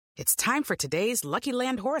It's time for today's Lucky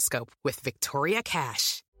Land horoscope with Victoria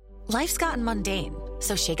Cash. Life's gotten mundane,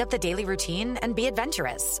 so shake up the daily routine and be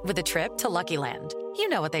adventurous with a trip to Lucky Land. You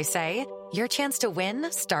know what they say, your chance to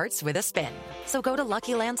win starts with a spin. So go to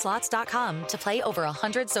LuckyLandSlots.com to play over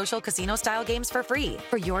 100 social casino-style games for free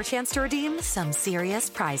for your chance to redeem some serious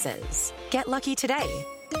prizes. Get lucky today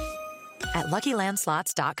at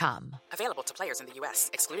LuckyLandSlots.com. Available to players in the U.S.,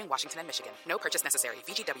 excluding Washington and Michigan. No purchase necessary.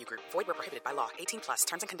 VGW Group. Void where prohibited by law. 18 plus.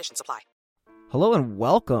 Terms and conditions apply. Hello and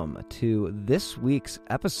welcome to this week's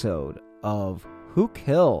episode of Who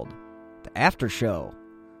Killed? The After Show.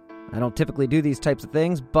 I don't typically do these types of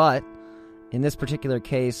things, but in this particular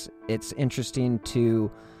case, it's interesting to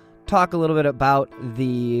talk a little bit about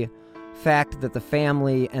the fact that the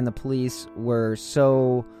family and the police were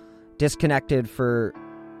so disconnected for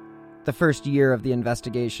the first year of the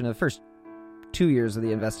investigation, the first 2 years of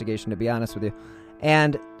the investigation, to be honest with you.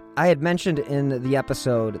 And I had mentioned in the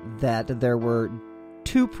episode that there were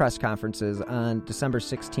 2 press conferences on December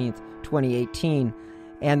 16th, 2018,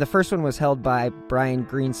 and the first one was held by Brian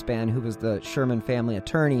Greenspan, who was the Sherman family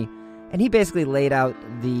attorney, and he basically laid out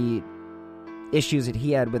the issues that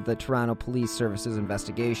he had with the Toronto Police Services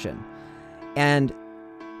investigation. And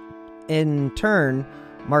in turn,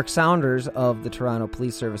 Mark Saunders of the Toronto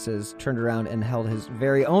Police Services turned around and held his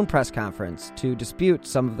very own press conference to dispute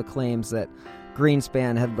some of the claims that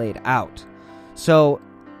Greenspan had laid out. So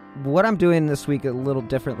what I'm doing this week a little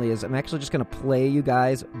differently is I'm actually just going to play you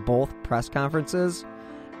guys both press conferences,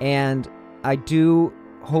 and I do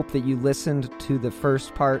hope that you listened to the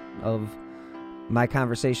first part of my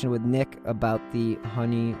conversation with Nick about the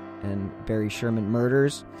Honey and Barry Sherman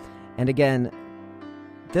murders. And again,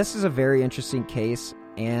 this is a very interesting case,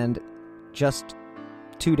 and just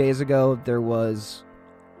 2 days ago there was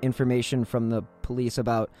information from the police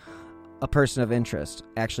about a person of interest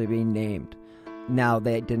actually being named. Now,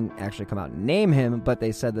 they didn't actually come out and name him, but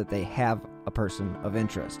they said that they have a person of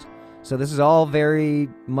interest. So this is all very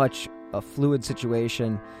much a fluid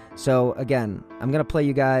situation. So again, I'm going to play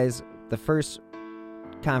you guys. The first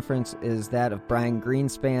conference is that of Brian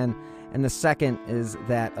Greenspan, and the second is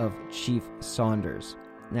that of Chief Saunders.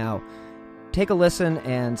 Now, take a listen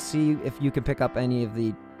and see if you can pick up any of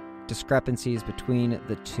the discrepancies between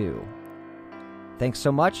the two. Thanks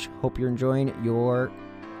so much. Hope you're enjoying your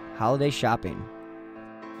holiday shopping.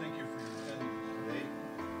 Thank you for your attendance today.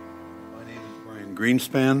 My name is Brian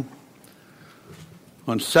Greenspan.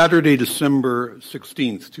 On Saturday, December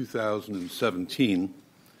 16th, 2017,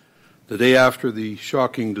 the day after the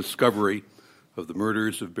shocking discovery of the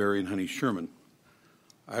murders of Barry and Honey Sherman,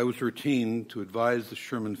 I was retained to advise the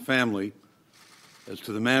Sherman family as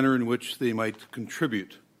to the manner in which they might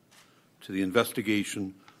contribute to the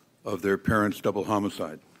investigation of their parents' double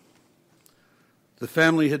homicide. The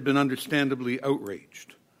family had been understandably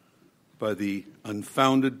outraged by the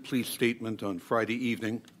unfounded police statement on Friday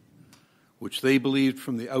evening, which they believed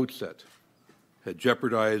from the outset had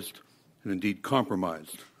jeopardized and indeed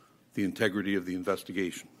compromised the integrity of the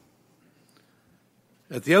investigation.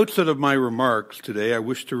 At the outset of my remarks today, I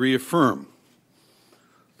wish to reaffirm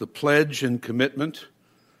the pledge and commitment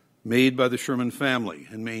made by the Sherman family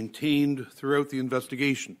and maintained throughout the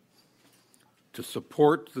investigation to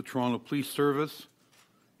support the Toronto Police Service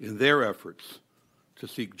in their efforts to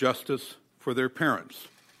seek justice for their parents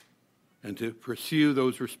and to pursue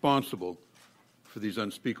those responsible for these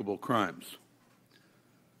unspeakable crimes.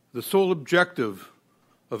 The sole objective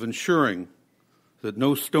of ensuring that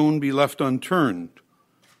no stone be left unturned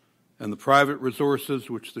and the private resources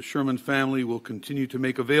which the Sherman family will continue to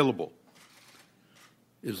make available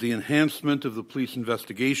is the enhancement of the police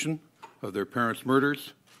investigation of their parents'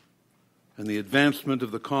 murders and the advancement of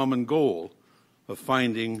the common goal of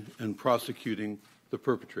finding and prosecuting the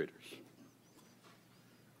perpetrators.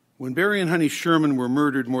 When Barry and Honey Sherman were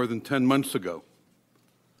murdered more than 10 months ago,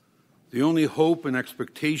 the only hope and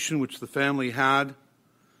expectation which the family had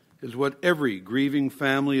is what every grieving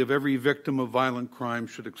family of every victim of violent crime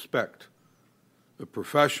should expect: a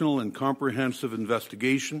professional and comprehensive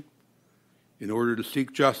investigation in order to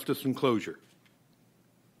seek justice and closure.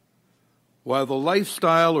 While the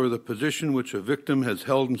lifestyle or the position which a victim has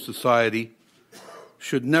held in society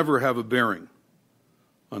should never have a bearing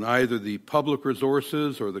on either the public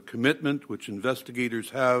resources or the commitment which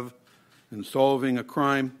investigators have in solving a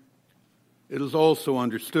crime, it is also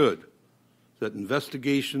understood that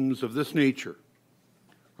investigations of this nature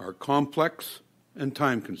are complex and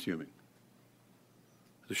time-consuming.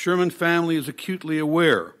 The Sherman family is acutely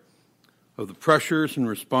aware of the pressures and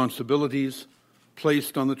responsibilities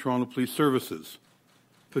placed on the Toronto Police Services,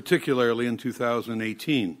 particularly in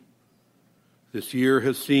 2018. This year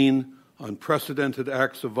has seen unprecedented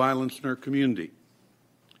acts of violence in our community.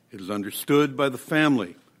 It is understood by the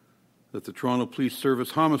family that the Toronto Police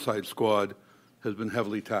Service Homicide Squad has been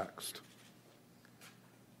heavily taxed.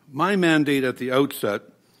 My mandate at the outset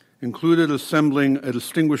included assembling a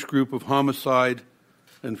distinguished group of homicide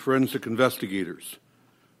and forensic investigators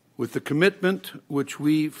with the commitment which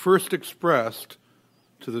we first expressed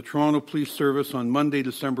to the Toronto Police Service on Monday,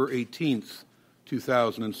 December 18th,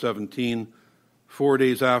 2017, 4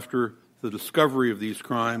 days after the discovery of these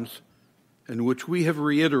crimes, and which we have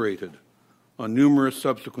reiterated on numerous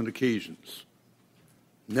subsequent occasions.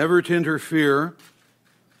 Never to interfere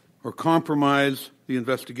or compromise the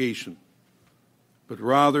investigation, but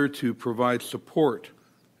rather to provide support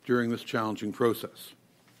during this challenging process.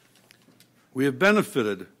 We have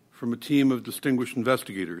benefited from a team of distinguished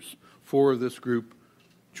investigators. 4 of this group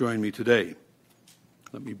join me today.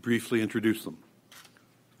 Let me briefly introduce them.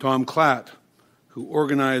 Tom Klatt, who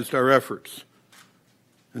organized our efforts,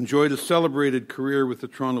 enjoyed a celebrated career with the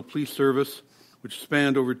Toronto Police Service, which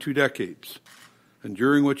spanned over 2 decades, and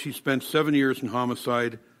during which he spent 7 years in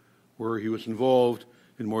homicide, where he was involved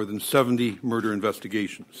in more than 70 murder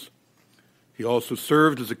investigations. He also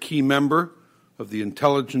served as a key member of the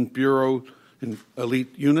Intelligence Bureau in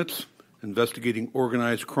elite units investigating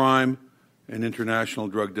organized crime and international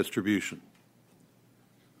drug distribution.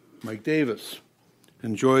 Mike Davis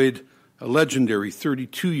enjoyed a legendary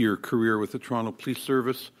 32-year career with the Toronto Police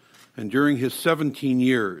Service, and during his 17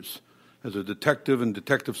 years as a detective and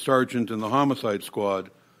detective sergeant in the Homicide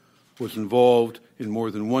Squad, was involved in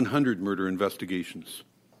more than 100 murder investigations.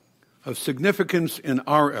 Of significance in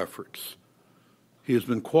our efforts, he has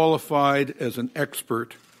been qualified as an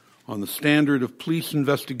expert on the standard of police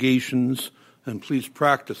investigations and police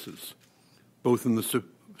practices, both in the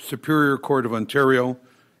Superior Court of Ontario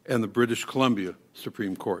and the British Columbia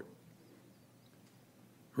Supreme Court.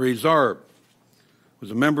 Ray Zarb was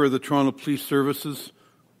a member of the Toronto Police Services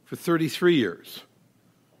for 33 years,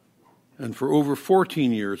 and for over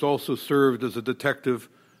 14 years also served as a detective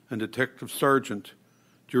and detective sergeant,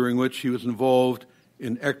 during which he was involved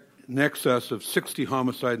in excess of 60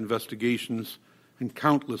 homicide investigations and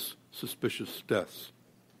countless suspicious deaths.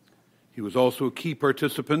 He was also a key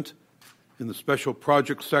participant in the Special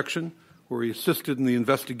Projects section, where he assisted in the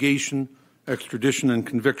investigation, extradition, and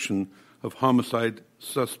conviction of homicide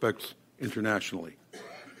suspects internationally.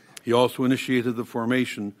 He also initiated the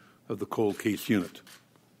formation of the Cold Case Unit.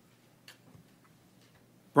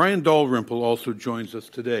 Brian Dalrymple also joins us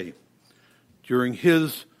today. During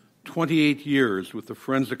his 28 years with the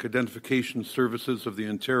Forensic Identification Services of the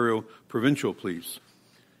Ontario Provincial Police,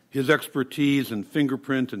 his expertise in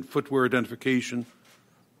fingerprint and footwear identification,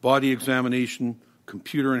 body examination,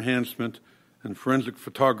 computer enhancement, and forensic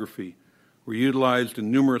photography were utilized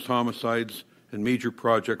in numerous homicides and major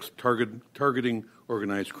projects targeting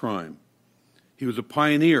organized crime. He was a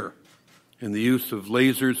pioneer in the use of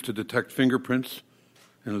lasers to detect fingerprints,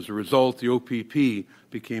 and as a result, the OPP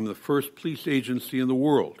became the first police agency in the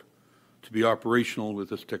world to be operational with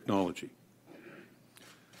this technology.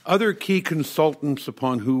 Other key consultants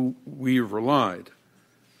upon whom we have relied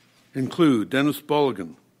include Dennis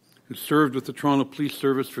Bulligan, who served with the Toronto Police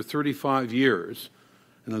Service for 35 years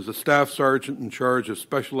and as a staff sergeant in charge of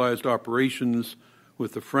specialized operations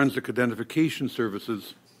with the Forensic Identification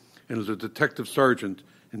Services and as a detective sergeant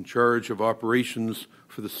in charge of operations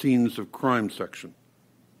for the Scenes of Crime section.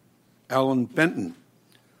 Alan Benton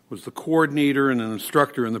was the coordinator and an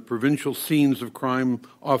instructor in the Provincial Scenes of Crime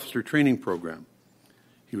Officer Training Program.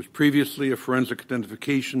 He was previously a forensic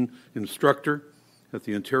identification instructor at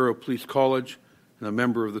the Ontario Police College and a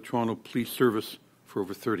member of the Toronto Police Service for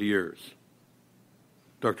over 30 years.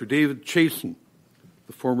 Dr. David Chasen,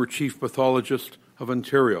 the former chief pathologist of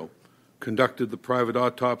Ontario, conducted the private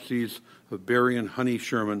autopsies of Barry and Honey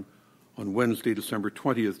Sherman on Wednesday, December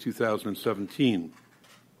 20th, 2017.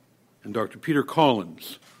 And Dr. Peter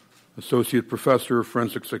Collins, Associate Professor of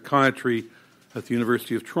Forensic Psychiatry at the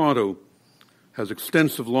University of Toronto, has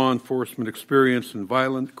extensive law enforcement experience in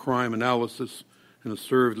violent crime analysis and has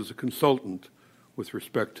served as a consultant with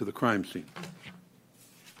respect to the crime scene.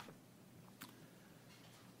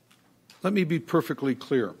 Let me be perfectly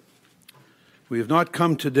clear. We have not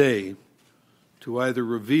come today to either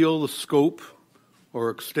reveal the scope or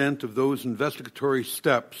extent of those investigatory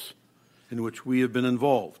steps in which we have been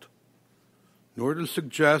involved, nor to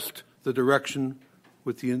suggest the direction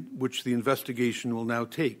which the investigation will now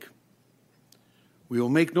take. We will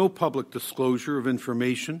make no public disclosure of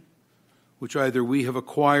information which either we have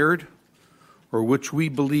acquired or which we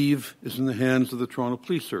believe is in the hands of the Toronto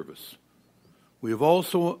Police Service. We have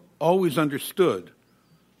also always understood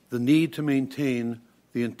the need to maintain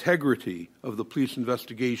the integrity of the police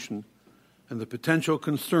investigation and the potential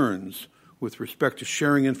concerns with respect to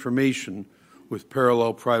sharing information with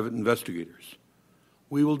parallel private investigators.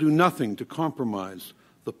 We will do nothing to compromise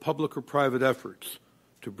the public or private efforts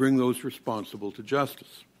to bring those responsible to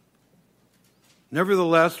justice.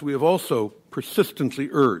 Nevertheless, we have also persistently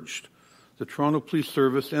urged the Toronto Police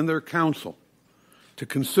Service and their counsel to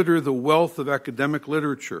consider the wealth of academic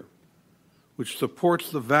literature which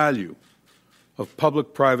supports the value of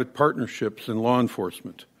public-private partnerships in law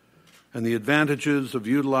enforcement and the advantages of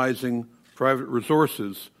utilizing private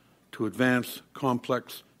resources to advance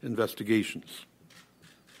complex investigations.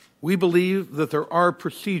 We believe that there are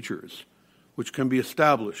procedures which can be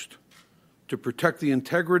established to protect the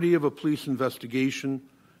integrity of a police investigation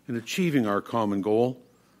in achieving our common goal,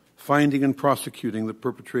 finding and prosecuting the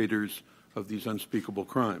perpetrators of these unspeakable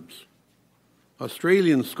crimes.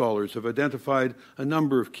 Australian scholars have identified a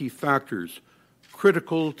number of key factors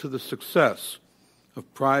critical to the success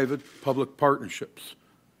of private-public partnerships,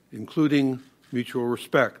 including mutual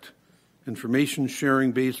respect, information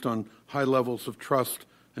sharing based on high levels of trust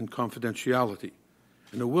and confidentiality,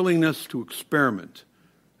 and a willingness to experiment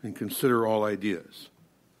and consider all ideas.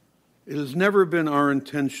 It has never been our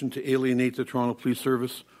intention to alienate the Toronto Police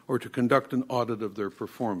Service or to conduct an audit of their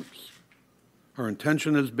performance. Our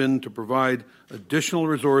intention has been to provide additional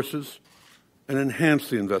resources and enhance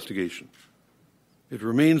the investigation. It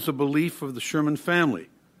remains the belief of the Sherman family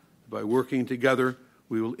that by working together,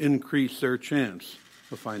 we will increase their chance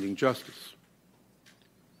of finding justice.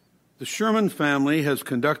 The Sherman family has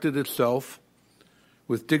conducted itself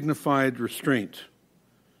with dignified restraint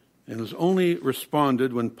and has only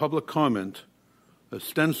responded when public comment,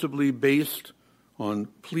 ostensibly based on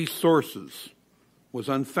police sources, was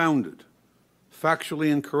unfounded, factually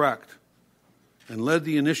incorrect, and led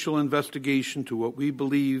the initial investigation to what we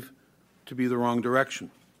believe to be the wrong direction.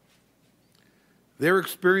 Their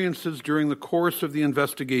experiences during the course of the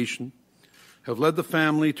investigation have led the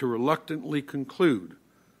family to reluctantly conclude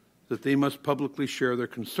that they must publicly share their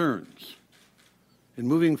concerns. In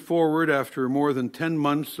moving forward after more than 10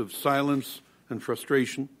 months of silence and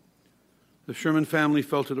frustration, the Sherman family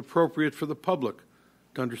felt it appropriate for the public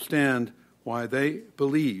to understand why they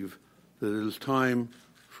believe that it is time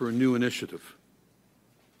for a new initiative.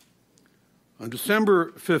 On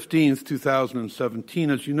December 15th,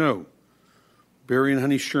 2017, as you know, Barry and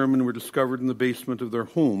Honey Sherman were discovered in the basement of their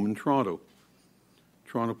home in Toronto.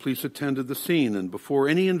 Toronto police attended the scene, and before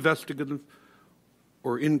any investigative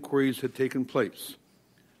or inquiries had taken place,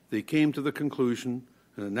 they came to the conclusion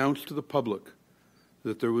and announced to the public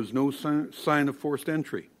that there was no sign of forced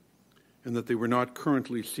entry and that they were not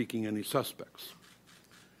currently seeking any suspects.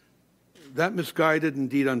 That misguided,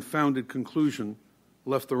 indeed unfounded conclusion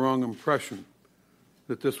left the wrong impression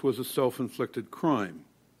that this was a self-inflicted crime,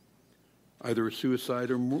 either a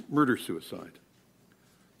suicide or murder-suicide.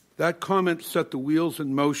 That comment set the wheels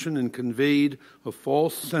in motion and conveyed a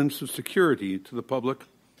false sense of security to the public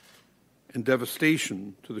and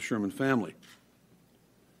devastation to the Sherman family.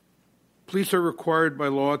 Police are required by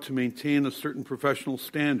law to maintain a certain professional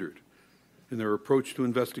standard in their approach to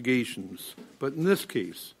investigations, but in this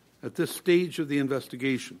case, at this stage of the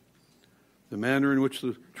investigation, the manner in which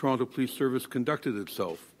the Toronto Police Service conducted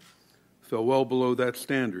itself fell well below that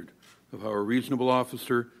standard of how a reasonable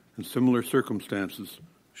officer in similar circumstances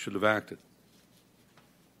should have acted.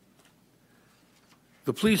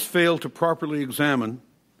 The police failed to properly examine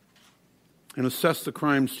and assess the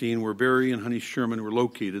crime scene where Barry and Honey Sherman were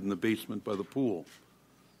located in the basement by the pool.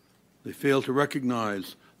 They failed to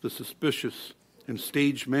recognize the suspicious and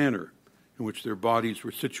staged manner in which their bodies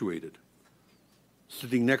were situated,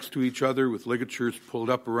 sitting next to each other with ligatures pulled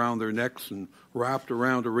up around their necks and wrapped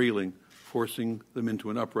around a railing, forcing them into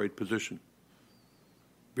an upright position.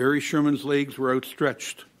 Barry Sherman's legs were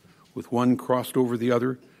outstretched, with one crossed over the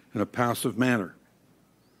other in a passive manner,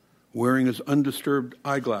 wearing his undisturbed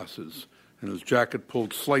eyeglasses and his jacket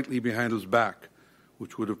pulled slightly behind his back,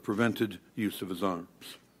 which would have prevented use of his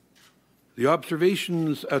arms. The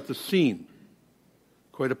observations at the scene,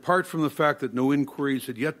 quite apart from the fact that no inquiries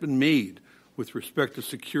had yet been made with respect to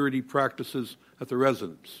security practices at the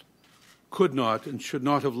residence, could not and should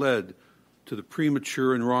not have led to the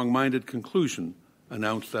premature and wrong-minded conclusion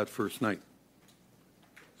announced that first night.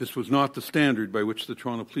 This was not the standard by which the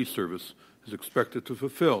Toronto Police Service is expected to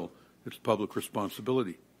fulfill its public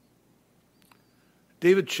responsibility.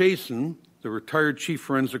 David Chasen, the retired chief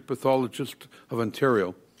forensic pathologist of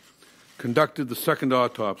Ontario, conducted the second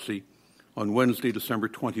autopsy on Wednesday, December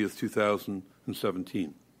 20th,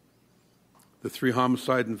 2017. The three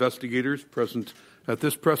homicide investigators present at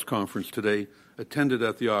this press conference today attended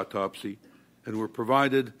at the autopsy and were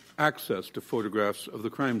provided access to photographs of the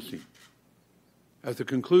crime scene. At the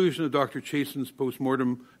conclusion of Dr. Chason's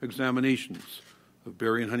post-mortem examinations of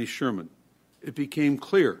Barry and Honey Sherman, it became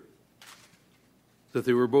clear that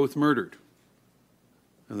they were both murdered,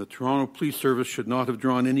 and the Toronto Police Service should not have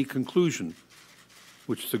drawn any conclusion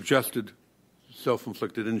which suggested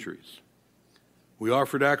self-inflicted injuries. We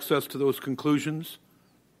offered access to those conclusions,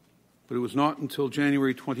 but it was not until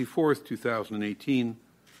January 24th, 2018,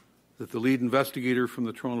 that the lead investigator from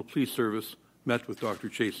the Toronto Police Service met with Dr.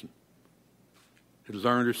 Chason. It is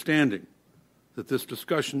our understanding that this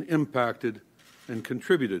discussion impacted and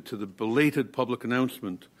contributed to the belated public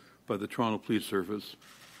announcement by the Toronto Police Service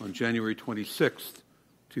on January 26th,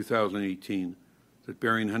 2018, that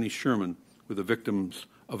Barry and Honey Sherman were the victims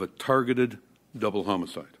of a targeted double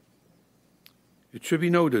homicide. It should be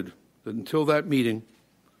noted that until that meeting,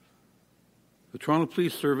 the Toronto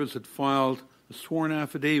Police Service had filed a sworn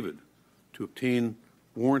affidavit to obtain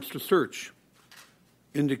warrants to search,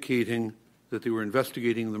 indicating that they were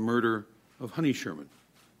investigating the murder of Honey Sherman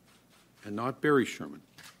and not Barry Sherman,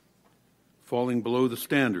 falling below the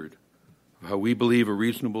standard of how we believe a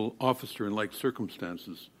reasonable officer in like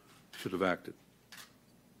circumstances should have acted.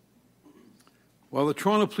 While the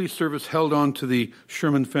Toronto Police Service held on to the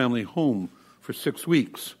Sherman family home for 6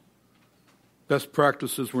 weeks, best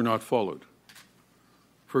practices were not followed.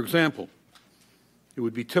 For example, it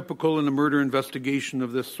would be typical in a murder investigation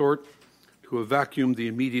of this sort to have vacuumed the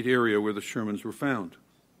immediate area where the Shermans were found.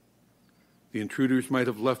 The intruders might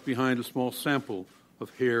have left behind a small sample of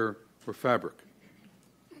hair or fabric.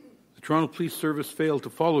 The Toronto Police Service failed to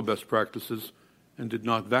follow best practices and did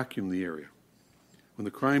not vacuum the area. When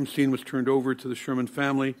the crime scene was turned over to the Sherman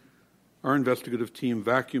family, our investigative team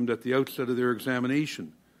vacuumed at the outset of their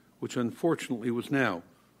examination, which unfortunately was now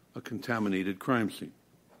a contaminated crime scene.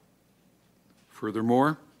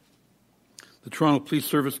 Furthermore, the Toronto Police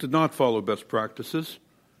Service did not follow best practices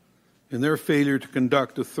in their failure to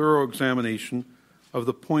conduct a thorough examination of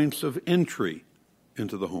the points of entry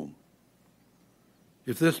into the home.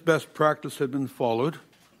 If this best practice had been followed,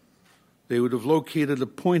 they would have located a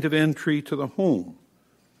point of entry to the home,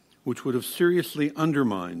 which would have seriously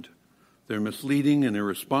undermined their misleading and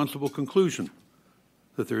irresponsible conclusion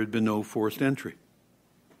that there had been no forced entry.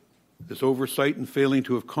 This oversight in failing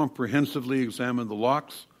to have comprehensively examined the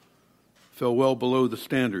locks fell well below the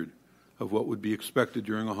standard of what would be expected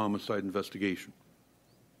during a homicide investigation.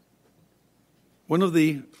 One of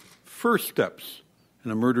the first steps in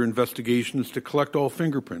a murder investigation is to collect all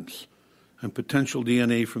fingerprints and potential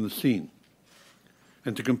DNA from the scene,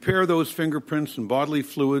 and to compare those fingerprints and bodily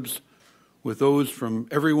fluids with those from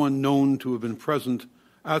everyone known to have been present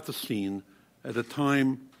at the scene at a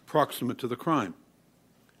time proximate to the crime.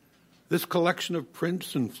 This collection of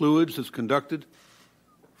prints and fluids is conducted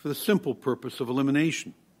for the simple purpose of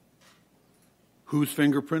elimination. Whose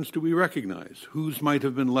fingerprints do we recognize? Whose might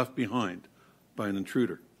have been left behind by an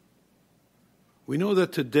intruder? We know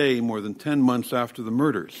that today, more than 10 months after the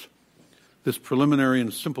murders, this preliminary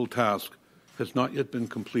and simple task has not yet been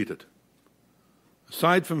completed.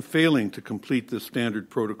 Aside from failing to complete this standard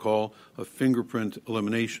protocol of fingerprint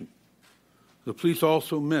elimination, the police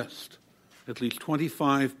also missed at least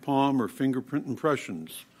 25 palm or fingerprint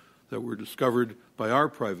impressions that were discovered by our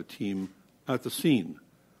private team at the scene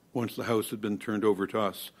once the house had been turned over to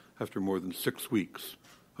us after more than 6 weeks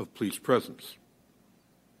of police presence.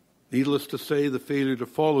 Needless to say, the failure to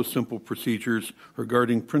follow simple procedures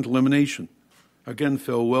regarding print elimination again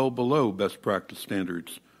fell well below best practice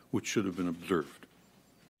standards, which should have been observed.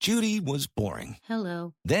 Judy was boring.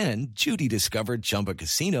 Hello. Then Judy discovered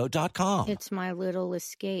ChumbaCasino.com. It's my little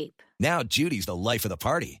escape. Now Judy's the life of the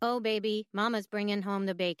party. Oh, baby, mama's bringing home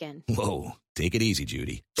the bacon. Whoa, take it easy,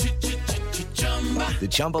 Judy. The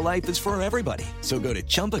Chumba life is for everybody. So go to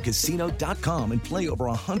ChumbaCasino.com and play over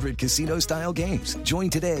 100 casino-style games. Join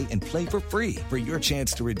today and play for free for your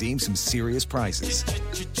chance to redeem some serious prizes.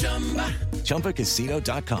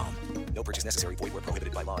 ChumbaCasino.com. No purchase necessary. Void where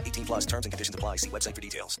prohibited by law. 18 plus terms and conditions apply. See website for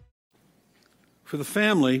details. For the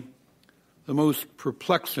family, the most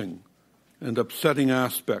perplexing and upsetting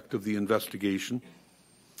aspect of the investigation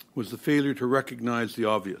was the failure to recognize the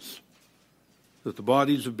obvious, that the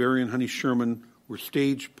bodies of Barry and Honey Sherman were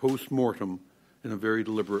staged post-mortem in a very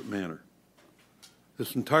deliberate manner.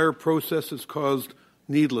 This entire process has caused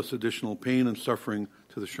needless additional pain and suffering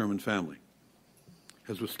to the Sherman family.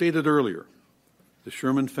 As was stated earlier, the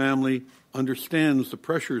Sherman family understands the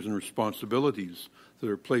pressures and responsibilities that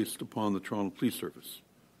are placed upon the Toronto Police Service.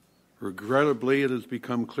 Regrettably, it has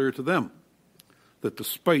become clear to them that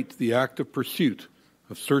despite the active pursuit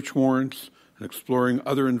of search warrants and exploring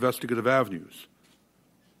other investigative avenues,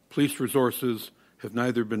 police resources have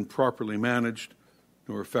neither been properly managed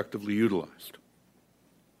nor effectively utilized.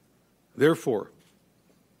 Therefore,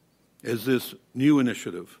 as this new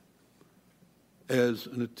initiative, as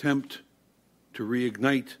an attempt to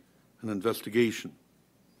reignite an investigation,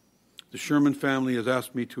 the Sherman family has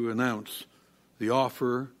asked me to announce the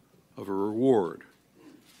offer of a reward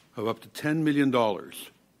of up to $10 million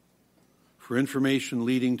for information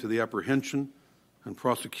leading to the apprehension and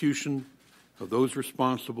prosecution of those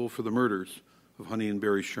responsible for the murders of Honey and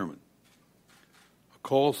Barry Sherman. A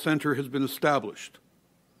call center has been established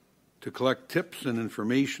to collect tips and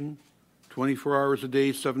information 24 hours a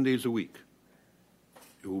day, 7 days a week.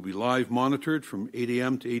 It will be live monitored from 8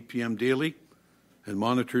 a.m. to 8 p.m. daily and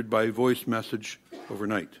monitored by voice message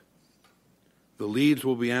overnight. The leads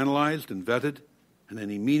will be analyzed and vetted, and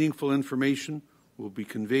any meaningful information will be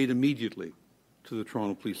conveyed immediately to the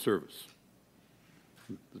Toronto Police Service.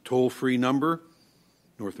 The toll-free number,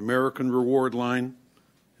 North American Reward Line,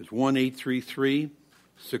 is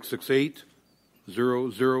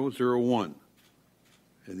 1-833-668-0001,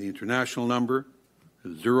 and the international number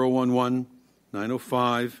is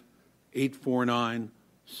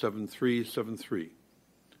 011-905-849-7373.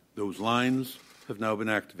 Those lines have now been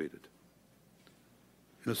activated.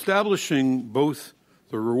 In establishing both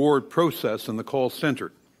the reward process and the call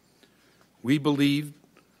center, we believe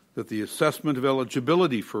that the assessment of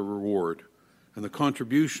eligibility for reward and the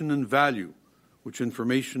contribution and value which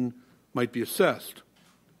information might be assessed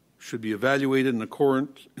should be evaluated in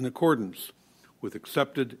accordance with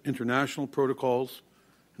accepted international protocols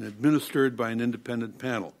and administered by an independent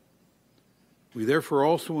panel. We therefore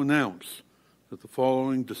also announce that the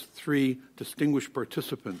following three distinguished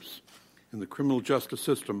participants in the criminal justice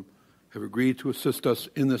system have agreed to assist us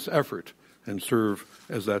in this effort and serve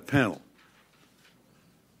as that panel.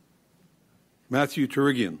 Matthew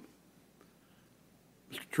Turigian.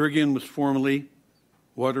 Mr. Turigian was formerly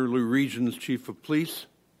Waterloo Region's Chief of Police,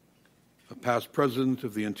 a past president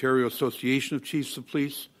of the Ontario Association of Chiefs of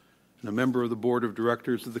Police, and a member of the Board of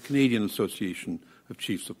Directors of the Canadian Association of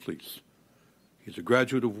Chiefs of Police. He's a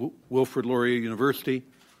graduate of Wilfrid Laurier University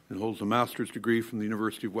and holds a master's degree from the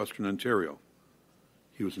University of Western Ontario.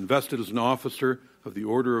 He was invested as an officer of the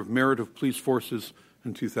Order of Merit of Police Forces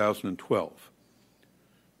in 2012.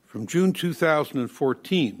 From June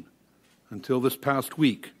 2014 until this past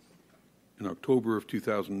week, in October of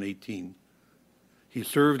 2018, he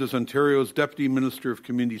served as Ontario's Deputy Minister of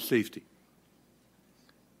Community Safety.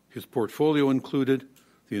 His portfolio included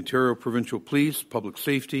the Ontario Provincial Police, Public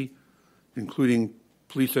Safety, including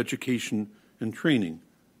police education and training,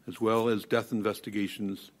 as well as death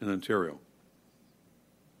investigations in Ontario.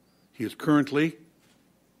 He is currently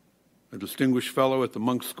a distinguished fellow at the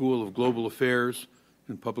Monk School of Global Affairs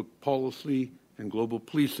and Public Policy and Global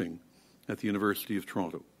Policing at the University of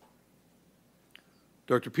Toronto.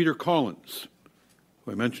 Dr. Peter Collins,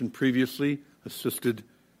 who I mentioned previously, assisted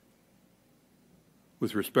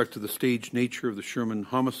with respect to the staged nature of the Sherman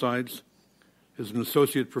homicides, is an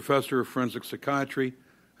associate professor of forensic psychiatry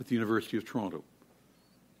at the University of Toronto.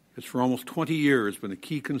 Has for almost 20 years been a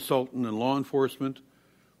key consultant in law enforcement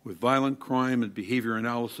with violent crime and behavior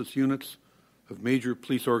analysis units of major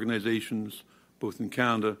police organizations both in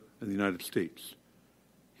Canada and the United States.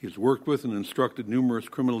 He has worked with and instructed numerous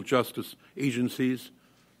criminal justice agencies,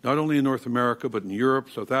 not only in North America, but in Europe,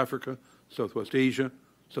 South Africa, Southwest Asia,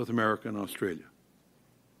 South America, and Australia.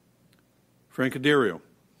 Frank Addario,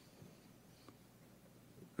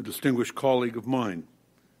 a distinguished colleague of mine,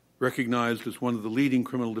 recognized as one of the leading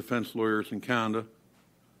criminal defense lawyers in Canada,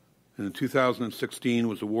 and in 2016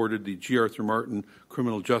 was awarded the G. Arthur Martin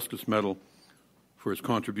Criminal Justice Medal for his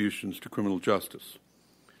contributions to criminal justice.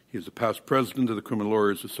 He is a past president of the Criminal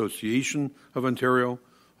Lawyers Association of Ontario,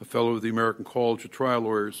 a fellow of the American College of Trial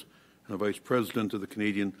Lawyers, and a vice president of the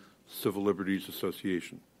Canadian Civil Liberties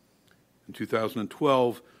Association. In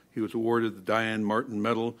 2012, he was awarded the Diane Martin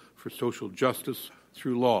Medal for Social Justice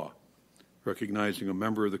through Law, recognizing a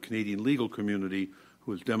member of the Canadian legal community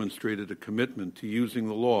who has demonstrated a commitment to using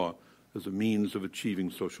the law as a means of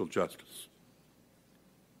achieving social justice.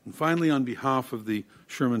 And finally, on behalf of the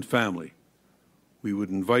Sherman family, we would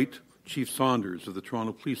invite Chief Saunders of the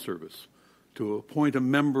Toronto Police Service to appoint a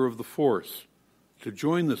member of the force to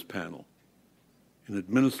join this panel in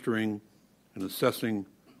administering and assessing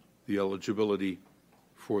the eligibility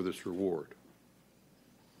for this reward.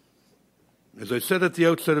 As I said at the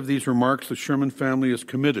outset of these remarks, the Sherman family is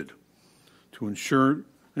committed to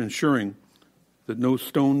ensuring that no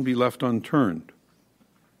stone be left unturned,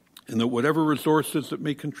 and that whatever resources that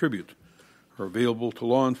may contribute are available to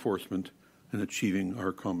law enforcement in achieving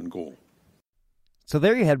our common goal. So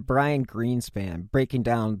there you had Brian Greenspan breaking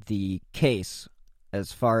down the case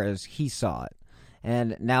as far as he saw it.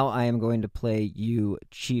 And now I am going to play you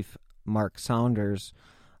Chief Mark Saunders'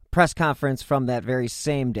 press conference from that very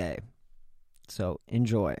same day. So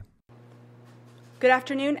enjoy. Good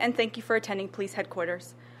afternoon, and thank you for attending Police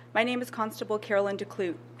Headquarters. My name is Constable Carolyn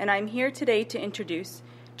DeClute, and I'm here today to introduce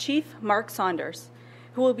Chief Mark Saunders,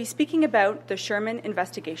 who will be speaking about the Sherman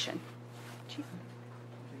investigation. Chief.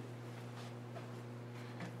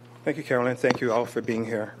 Thank you, Carolyn. Thank you all for being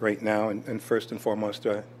here right now. And first and foremost,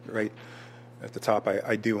 right at the top,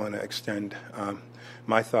 I do want to extend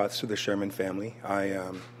my thoughts to the Sherman family. I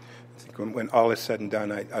think when all is said and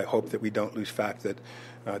done, I hope that we don't lose fact that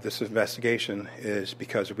this investigation is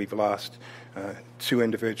because we've lost two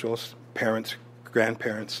individuals, parents,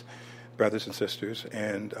 grandparents, brothers and sisters,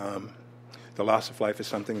 and the loss of life is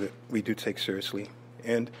something that we do take seriously.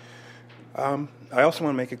 And I also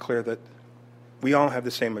want to make it clear that we all have the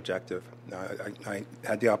same objective. I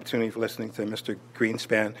had the opportunity of listening to Mr.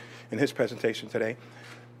 Greenspan in his presentation today.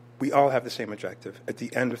 We all have the same objective. At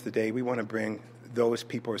the end of the day, we want to bring those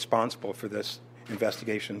people responsible for this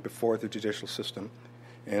investigation before the judicial system.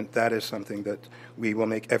 And that is something that we will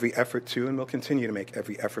make every effort to, and will continue to make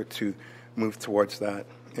every effort to move towards that.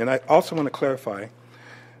 And I also want to clarify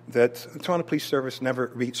that the Toronto Police Service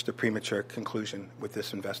never reached a premature conclusion with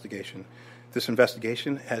this investigation. This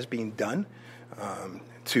investigation has been done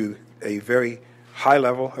to a very high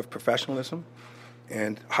level of professionalism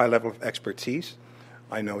and high level of expertise.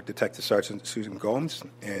 I know Detective Sergeant Susan Gomes,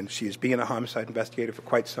 and she has been a homicide investigator for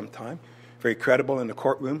quite some time, very credible in the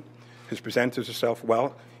courtroom, has presented herself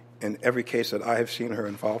well in every case that I have seen her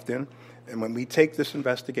involved in. And when we take this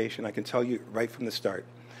investigation, I can tell you right from the start,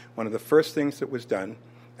 one of the first things that was done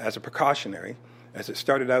as a precautionary, as it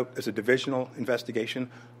started out as a divisional investigation,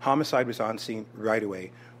 homicide was on scene right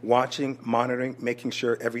away, watching, monitoring, making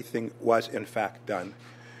sure everything was in fact done.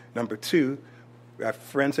 Number two, a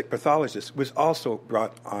forensic pathologist was also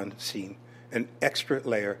brought on scene, an extra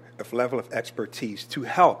layer of level of expertise to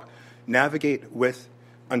help navigate with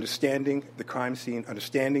understanding the crime scene,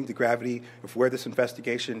 understanding the gravity of where this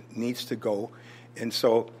investigation needs to go. And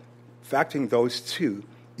so factoring those two,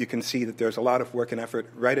 you can see that there's a lot of work and effort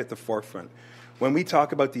right at the forefront. When we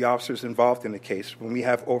talk about the officers involved in the case, when we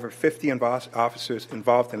have over 50 officers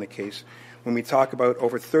involved in the case, when we talk about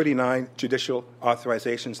over 39 judicial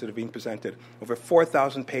authorizations that have been presented, over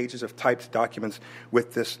 4,000 pages of typed documents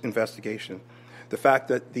with this investigation, the fact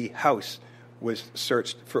that the house was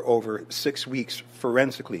searched for over 6 weeks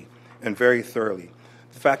forensically and very thoroughly,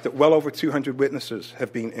 the fact that well over 200 witnesses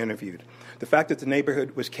have been interviewed, the fact that the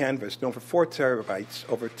neighborhood was canvassed, over 4 terabytes,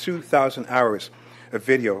 over 2,000 hours of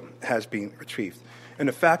video has been retrieved, and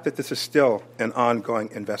the fact that this is still an ongoing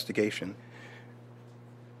investigation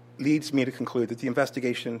leads me to conclude that the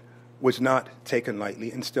investigation was not taken lightly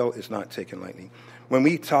and still is not taken lightly. When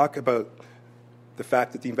we talk about the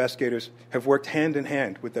fact that the investigators have worked hand in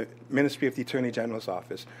hand with the Ministry of the Attorney General's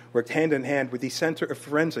office, worked hand in hand with the Center of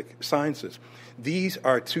Forensic Sciences. These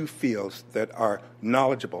are two fields that are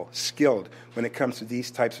knowledgeable, skilled when it comes to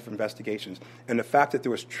these types of investigations. And the fact that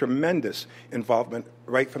there was tremendous involvement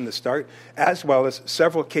right from the start, as well as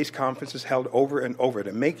several case conferences held over and over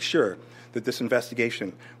to make sure that this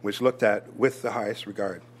investigation was looked at with the highest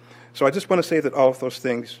regard. So I just want to say that all of those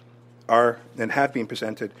things are and have been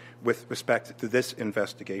presented with respect to this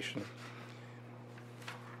investigation.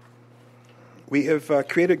 We have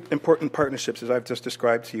created important partnerships, as I've just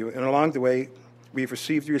described to you, and along the way, we've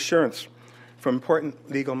received reassurance from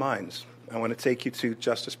important legal minds. I want to take you to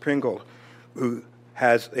Justice Pringle, who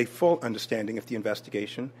has a full understanding of the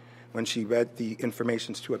investigation when she read the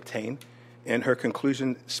information to obtain, and her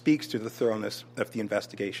conclusion speaks to the thoroughness of the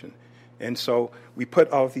investigation. And so we put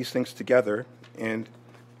all of these things together, and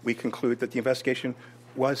we conclude that the investigation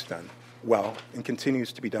was done well and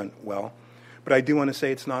continues to be done well. But I do want to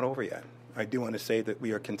say it's not over yet. I do want to say that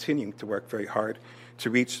we are continuing to work very hard to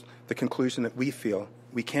reach the conclusion that we feel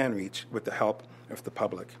we can reach with the help of the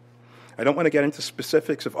public. I don't want to get into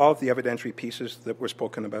specifics of all of the evidentiary pieces that were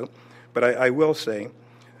spoken about, but I will say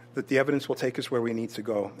that the evidence will take us where we need to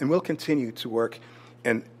go, and we'll continue to work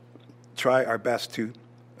and try our best to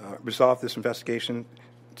resolve this investigation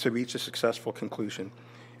to reach a successful conclusion.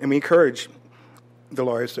 And we encourage the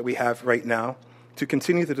lawyers that we have right now to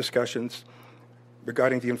continue the discussions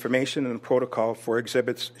regarding the information and the protocol for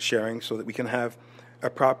exhibits sharing so that we can have a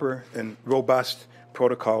proper and robust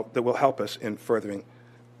protocol that will help us in furthering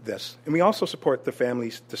this. And we also support the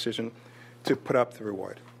family's decision to put up the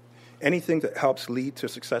reward. Anything that helps lead to a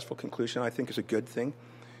successful conclusion, I think, is a good thing.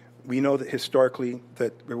 We know that historically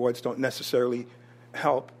that rewards don't necessarily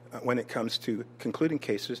help when it comes to concluding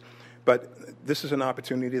cases, but this is an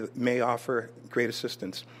opportunity that may offer great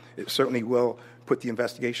assistance. It certainly will put the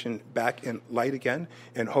investigation back in light again,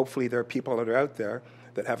 and hopefully there are people that are out there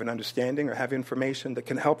that have an understanding or have information that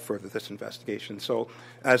can help further this investigation. So,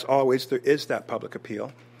 as always, there is that public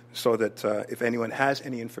appeal, so that if anyone has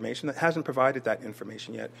any information that hasn't provided that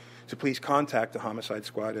information yet, to please contact the Homicide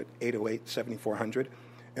Squad at 808-7400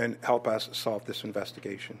 and help us solve this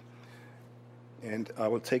investigation. And I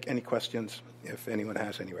will take any questions if anyone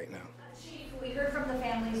has any right now. Chief, we heard from the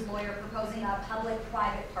family's lawyer proposing a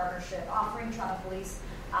public-private partnership, offering Toronto Police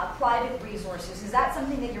private resources. Is that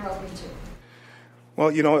something that you're open to?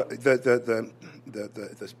 Well, you know,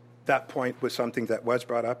 that point was something that was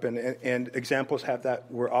brought up, and examples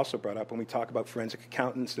were also brought up when we talk about forensic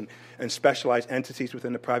accountants and specialized entities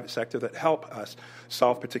within the private sector that help us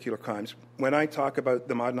solve particular crimes. When I talk about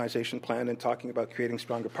the modernization plan and talking about creating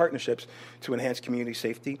stronger partnerships to enhance community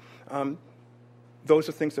safety, those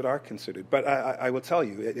are things that are considered. But I will tell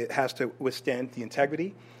you, it has to withstand the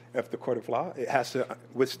integrity of the court of law. It has to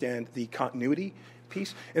withstand the continuity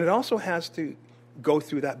piece, and it also has to go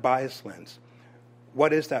through that bias lens.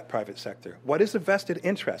 What is that private sector? What is the vested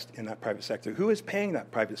interest in that private sector? Who is paying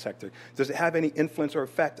that private sector? Does it have any influence or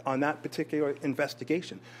effect on that particular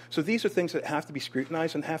investigation? So these are things that have to be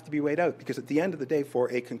scrutinized and have to be weighed out, because at the end of the day, for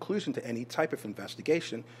a conclusion to any type of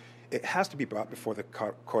investigation, it has to be brought before the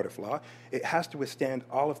court of law. It has to withstand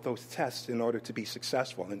all of those tests in order to be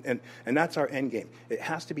successful. And that's our end game. It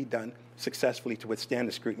has to be done successfully to withstand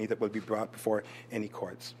the scrutiny that will be brought before any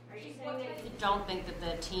courts. Are you saying that you don't think that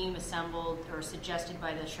the team assembled or suggested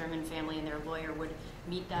by the Sherman family and their lawyer would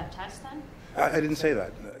meet that test then? I didn't say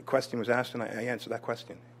that. The question was asked, and I answered that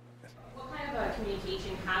question. What kind of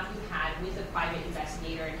communication have you had with a private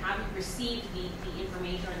investigator, and have you received the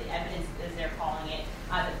information or the evidence, as they're calling it,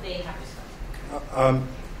 that they have discussed?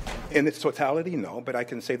 In its totality, no, but I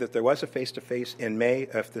can say that there was a face-to-face in May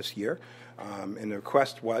of this year, and the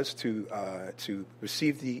request was to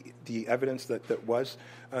receive the evidence that was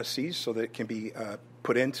seized so that it can be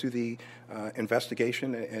put into the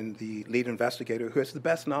investigation, and the lead investigator, who has the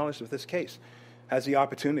best knowledge of this case, has the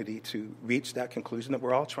opportunity to reach that conclusion that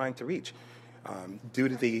we're all trying to reach. Due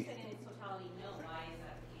to the...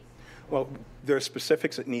 Well, there are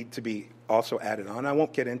specifics that need to be also added on. I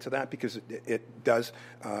won't get into that because it does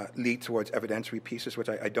lead towards evidentiary pieces, which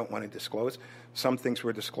I don't want to disclose. Some things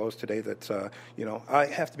were disclosed today that, I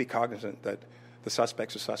have to be cognizant that the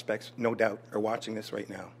suspects, no doubt, are watching this right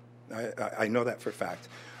now. I know that for a fact.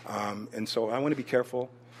 And so I want to be careful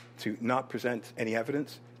to not present any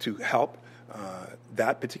evidence to help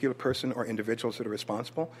that particular person or individuals that are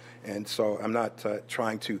responsible. And so I'm not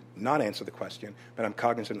trying to not answer the question, but I'm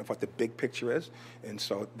cognizant of what the big picture is. And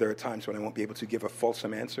so there are times when I won't be able to give a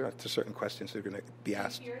fulsome answer to certain questions that are going to be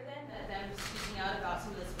asked. Do you fear then that them speaking out about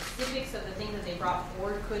some of the specifics of the things that they brought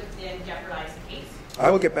forward could then jeopardize the case? I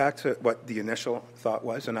will get back to what the initial thought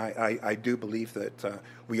was, and I do believe that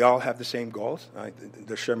we all have the same goals.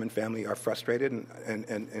 The Sherman family are frustrated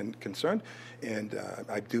and concerned, and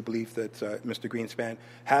I do believe that Mr. Greenspan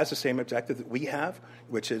has the same objective that we have,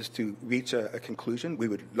 which is to reach a conclusion. We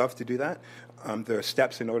would love to do that. There are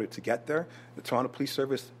steps in order to get there. The Toronto Police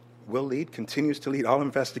Service continues to lead all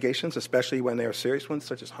investigations, especially when they are serious ones,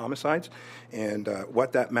 such as homicides. And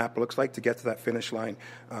what that map looks like to get to that finish line,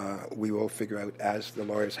 we will figure out as the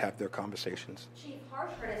lawyers have their conversations. Chief,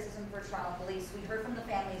 harsh criticism for Toronto Police. We heard from the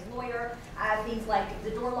family's lawyer, things like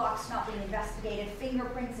the door locks not being investigated,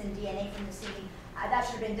 fingerprints and DNA from the scene. That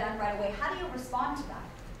should have been done right away. How do you respond to that?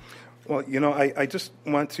 Well, I just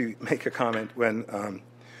want to make a comment when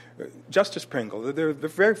Justice Pringle, there are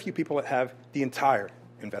very few people that have the entire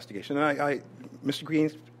investigation. And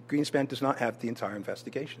Mr. Greenspan does not have the entire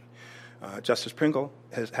investigation. Justice Pringle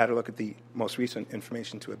has had a look at the most recent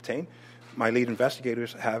information to obtain. My lead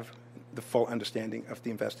investigators have the full understanding of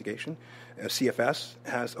the investigation. CFS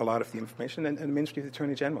has a lot of the information, and the Ministry of the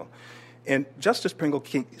Attorney General. And Justice Pringle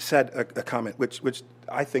said a comment which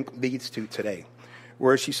I think leads to today,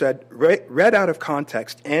 where she said, read out of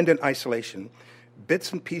context and in isolation,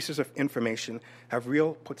 bits and pieces of information have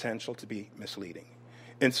real potential to be misleading.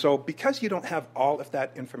 And so because you don't have all of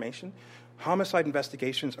that information, homicide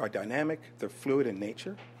investigations are dynamic, they're fluid in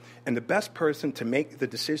nature, and the best person to make the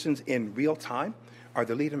decisions in real time are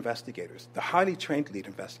the lead investigators, the highly trained lead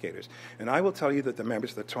investigators. And I will tell you that the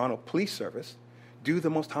members of the Toronto Police Service do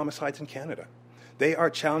the most homicides in Canada. They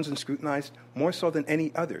are challenged and scrutinized more so than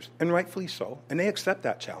any others, and rightfully so, and they accept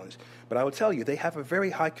that challenge. But I will tell you, they have a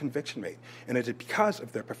very high conviction rate, and it is because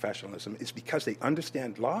of their professionalism. It's because they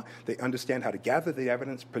understand law, they understand how to gather the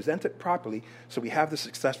evidence, present it properly, so we have the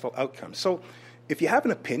successful outcome. So if you have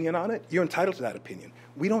an opinion on it, you're entitled to that opinion.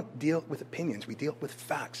 We don't deal with opinions. We deal with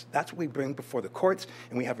facts. That's what we bring before the courts,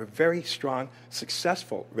 and we have a very strong,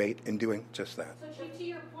 successful rate in doing just that. So to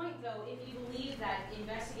your point, though, if you believe that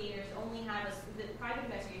investigators only have the private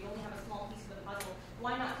investigators only have a small piece of the puzzle,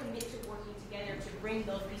 why not commit to working together to bring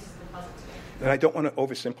those pieces of the puzzle together? And I don't want to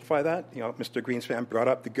oversimplify that. Mr. Greenspan brought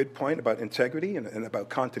up the good point about integrity and about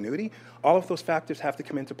continuity. All of those factors have to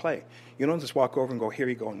come into play. You don't just walk over and go, here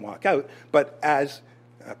you go, and walk out. But as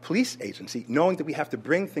a police agency, knowing that we have to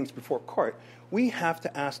bring things before court, we have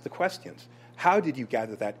to ask the questions. How did you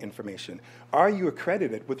gather that information? Are you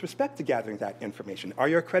accredited with respect to gathering that information? Are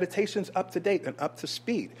your accreditations up to date and up to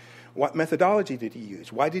speed? What methodology did you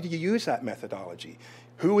use? Why did you use that methodology?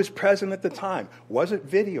 Who was present at the time? Was it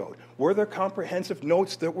videoed? Were there comprehensive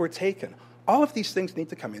notes that were taken? All of these things need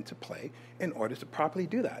to come into play in order to properly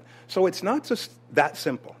do that. So it's not just that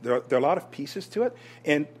simple. There are a lot of pieces to it.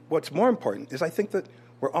 And what's more important is I think that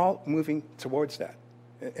we're all moving towards that.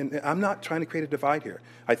 And I'm not trying to create a divide here.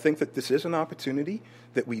 I think that this is an opportunity,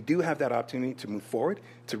 that we do have that opportunity to move forward,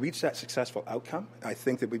 to reach that successful outcome. I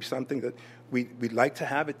think that would be something that we'd like to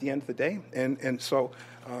have at the end of the day.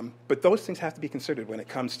 But those things have to be considered when it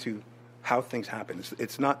comes to how things happen.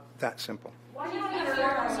 It's not that simple. When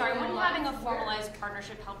having a formalized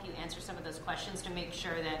partnership help you answer some of those questions to make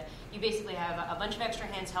sure that you basically have a bunch of extra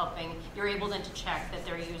hands helping, you're able then to check that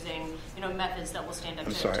they're using methods that will stand up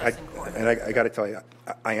to tests in court? And I got to tell you,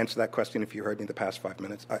 I answered that question if you heard me in the past 5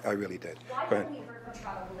 minutes. I really did. Why haven't we heard from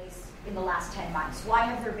Toronto Police in the last 10 months? Why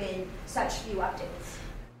have there been such few updates?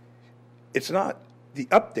 It's not, the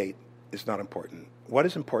update is not important. What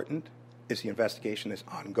is important is the investigation is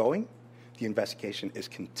ongoing, the investigation is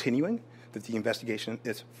continuing, that the investigation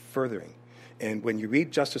is furthering. And when you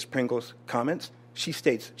read Justice Pringle's comments, she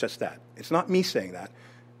states just that. It's not me saying that.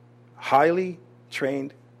 Highly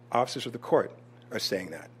trained officers of the court are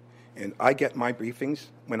saying that. And I get my briefings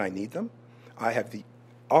when I need them. I have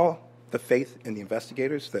all the faith in the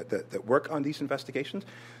investigators that work on these investigations.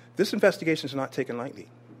 This investigation is not taken lightly.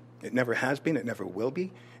 It never has been. It never will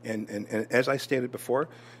be. And as I stated before,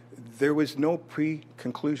 there was no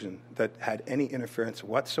pre-conclusion that had any interference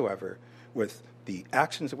whatsoever with the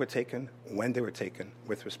actions that were taken when they were taken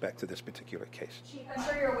with respect to this particular case. Chief, I'm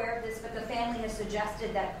sure you're aware of this, but the family has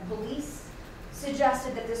suggested that police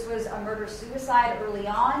suggested that this was a murder-suicide early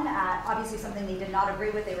on. Obviously something they did not agree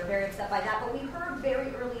with. They were very upset by that. But we heard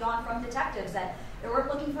very early on from detectives that they weren't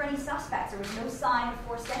looking for any suspects. There was no sign of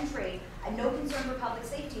forced entry and no concern for public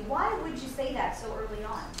safety. Why would you say that so early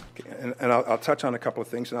on? Okay, and I'll touch on a couple of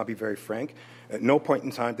things, and I'll be very frank. At no point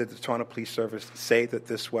in time did the Toronto Police Service say that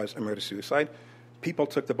this was a murder-suicide. People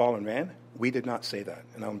took the ball and ran. We did not say that,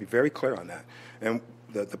 and I'll be very clear on that. And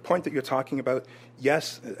the point that you're talking about,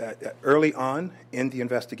 yes, early on in the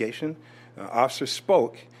investigation, officers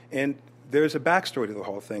spoke, and there's a backstory to the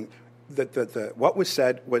whole thing. What was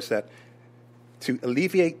said was that to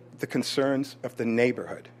alleviate the concerns of the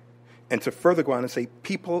neighborhood and to further go on and say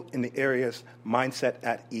people in the area's mindset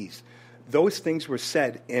at ease. Those things were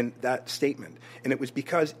said in that statement. And it was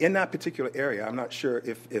because in that particular area, I'm not sure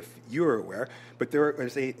if you are aware, but there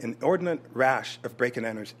was an inordinate rash of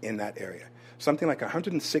break-and-enters in that area. Something like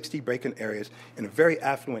 160 break-in areas in a very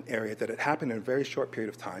affluent area that had happened in a very short period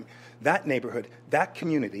of time. That neighborhood, that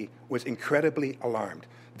community was incredibly alarmed.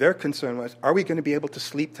 Their concern was, are we going to be able to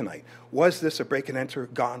sleep tonight? Was this a break-and-enter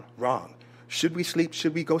gone wrong? Should we sleep?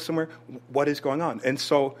 Should we go somewhere? What is going on? And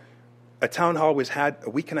so a town hall was had a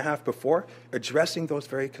week and a half before addressing those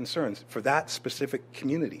very concerns for that specific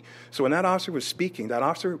community. So when that officer was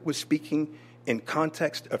speaking in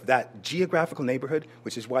context of that geographical neighborhood,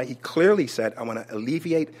 which is why he clearly said, I want to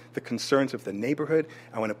alleviate the concerns of the neighborhood.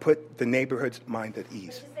 I want to put the neighborhood's mind at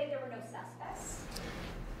ease. But you say there were no suspects?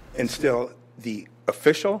 And still, the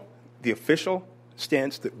official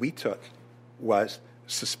stance that we took was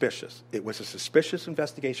suspicious. It was a suspicious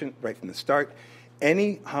investigation right from the start.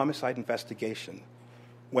 Any homicide investigation,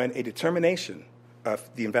 when a determination of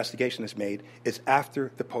the investigation is made, is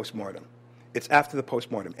after the postmortem. It's after the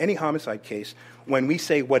postmortem. Any homicide case, when we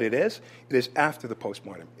say what it is after the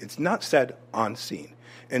postmortem. It's not said on scene.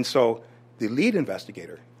 And so the lead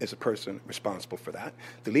investigator is a person responsible for that.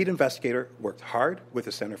 The lead investigator worked hard with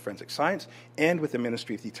the Center of Forensic Science and with the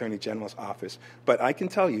Ministry of the Attorney General's office. But I can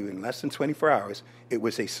tell you, in less than 24 hours, it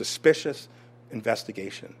was a suspicious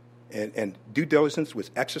investigation. And due diligence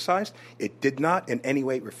was exercised. It did not in any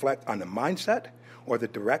way reflect on the mindset or the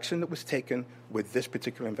direction that was taken with this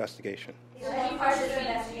particular investigation. Is there any part of this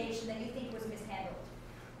investigation that you think was mishandled?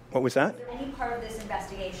 What was that? Is there any part of this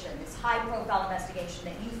investigation, this high-profile investigation,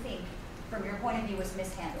 that you think, from your point of view, was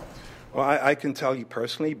mishandled? Well, I can tell you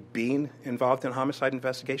personally, being involved in homicide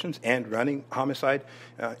investigations and running homicide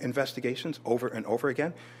investigations over and over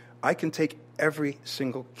again, I can take every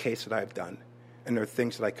single case that I've done, and there are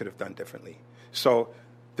things that I could have done differently. So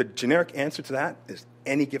the generic answer to that is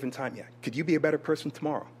any given time, yeah. Could you be a better person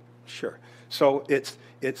tomorrow? Sure. So it's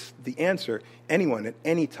the answer, anyone at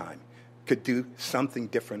any time could do something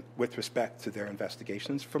different with respect to their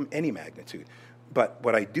investigations from any magnitude. But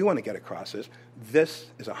what I do want to get across is this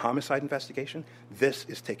is a homicide investigation. This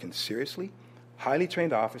is taken seriously. Highly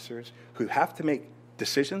trained officers who have to make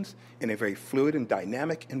decisions in a very fluid and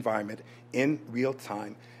dynamic environment in real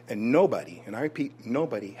time. And nobody, and I repeat,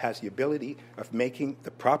 nobody has the ability of making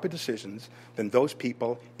the proper decisions than those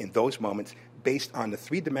people in those moments based on the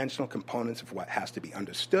three-dimensional components of what has to be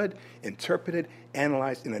understood, interpreted,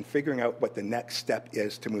 analyzed, and then figuring out what the next step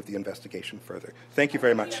is to move the investigation further. Thank you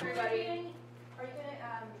very much. Everybody, are you going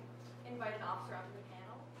to invite an officer onto the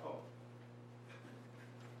panel? Oh.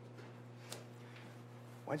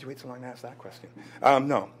 Why did you wait so long to ask that question?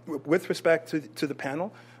 No. With respect to the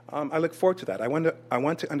panel, I look forward to that. I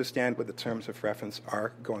want to understand what the terms of reference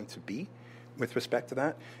are going to be with respect to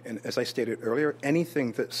that. And as I stated earlier,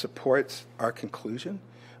 anything that supports our conclusion,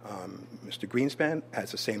 Mr. Greenspan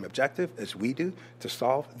has the same objective as we do to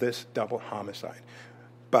solve this double homicide.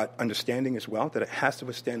 But understanding as well that it has to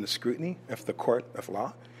withstand the scrutiny of the court of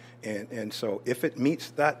law. And so if it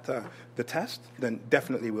meets that the test, then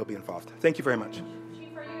definitely we'll be involved. Thank you very much.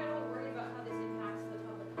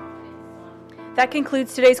 That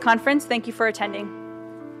concludes today's conference. Thank you for attending.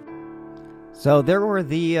 So there were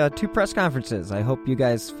the two press conferences. I hope you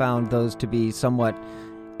guys found those to be somewhat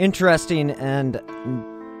interesting and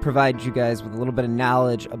provide you guys with a little bit of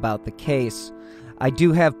knowledge about the case. I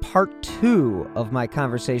do have part 2 of my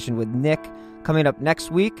conversation with Nick coming up next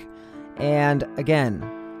week. And again,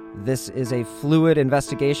 this is a fluid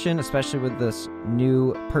investigation, especially with this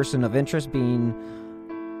new person of interest being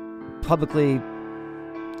publicly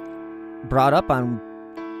brought up on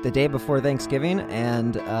the day before Thanksgiving,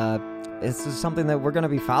 and this is something that we're going to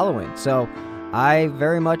be following. So I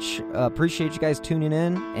very much appreciate you guys tuning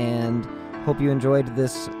in, and hope you enjoyed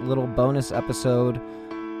this little bonus episode,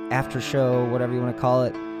 after show, whatever you want to call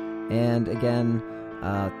it. And again,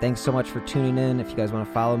 thanks so much for tuning in. If you guys want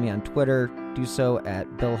to follow me on Twitter, do so at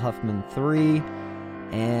BillHuffman3.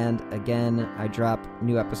 And again, I drop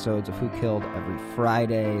new episodes of Who Killed every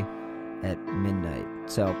Friday at midnight.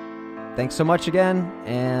 So thanks so much again,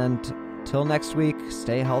 and till next week,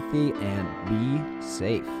 stay healthy and be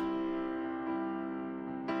safe.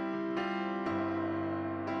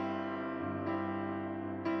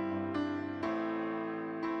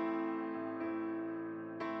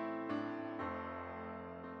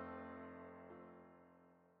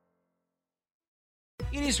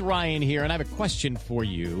 It is Ryan here, and I have a question for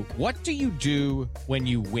you. What do you do when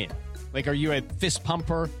you win? Like, are you a fist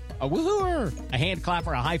pumper, a woo-hooer, a hand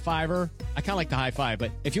clapper, a high-fiver? I kind of like the high-five,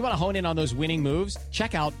 but if you want to hone in on those winning moves,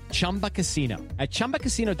 check out Chumba Casino. At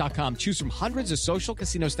ChumbaCasino.com, choose from hundreds of social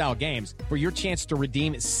casino-style games for your chance to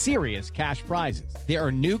redeem serious cash prizes. There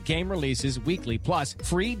are new game releases weekly, plus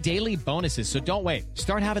free daily bonuses, so don't wait.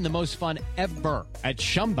 Start having the most fun ever at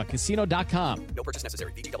ChumbaCasino.com. No purchase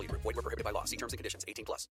necessary. VGW Group. Void where prohibited by law. See terms and conditions.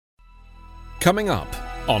 18+. Coming up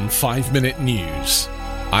on 5 Minute News,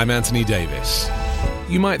 I'm Anthony Davis.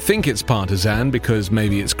 You might think it's partisan because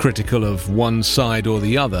maybe it's critical of one side or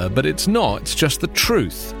the other, but it's not. It's just the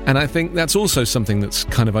truth. And I think that's also something that's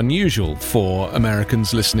kind of unusual for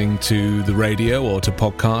Americans listening to the radio or to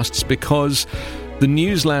podcasts, because the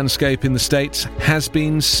news landscape in the States has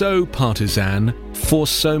been so partisan for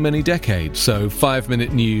so many decades. So 5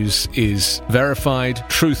 Minute News is verified,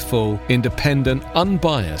 truthful, independent,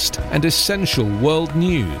 unbiased, and essential world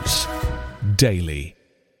news daily.